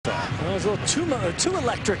was a little too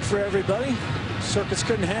electric for everybody. Circus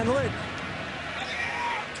couldn't handle it.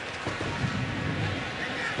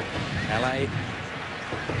 LA.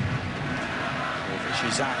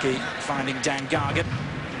 Shizaki finding Dan Gargan.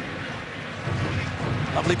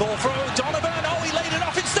 Lovely ball through. Donovan. Oh, he laid it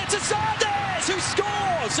off instead to Zardes, who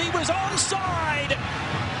scores. He was onside.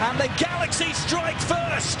 And the Galaxy strike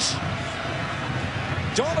first.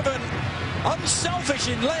 Donovan, unselfish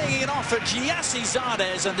in laying it off at Gyasi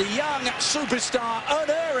Zardes, and the young superstar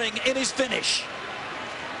unerring in his finish.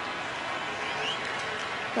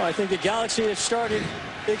 Well, I think the Galaxy have started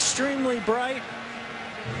extremely bright,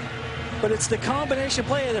 but it's the combination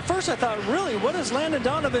play. And at first I thought, really, what is Landon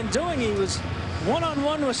Donovan doing? He was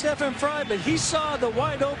one-on-one with Stephen Fry, but he saw the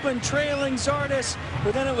wide open trailing Zardes,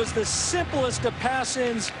 but then it was the simplest of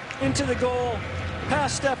pass-ins into the goal,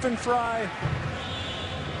 past Stephen Fry.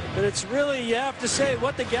 But it's really, you have to say,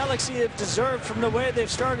 what the Galaxy have deserved from the way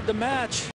they've started the match.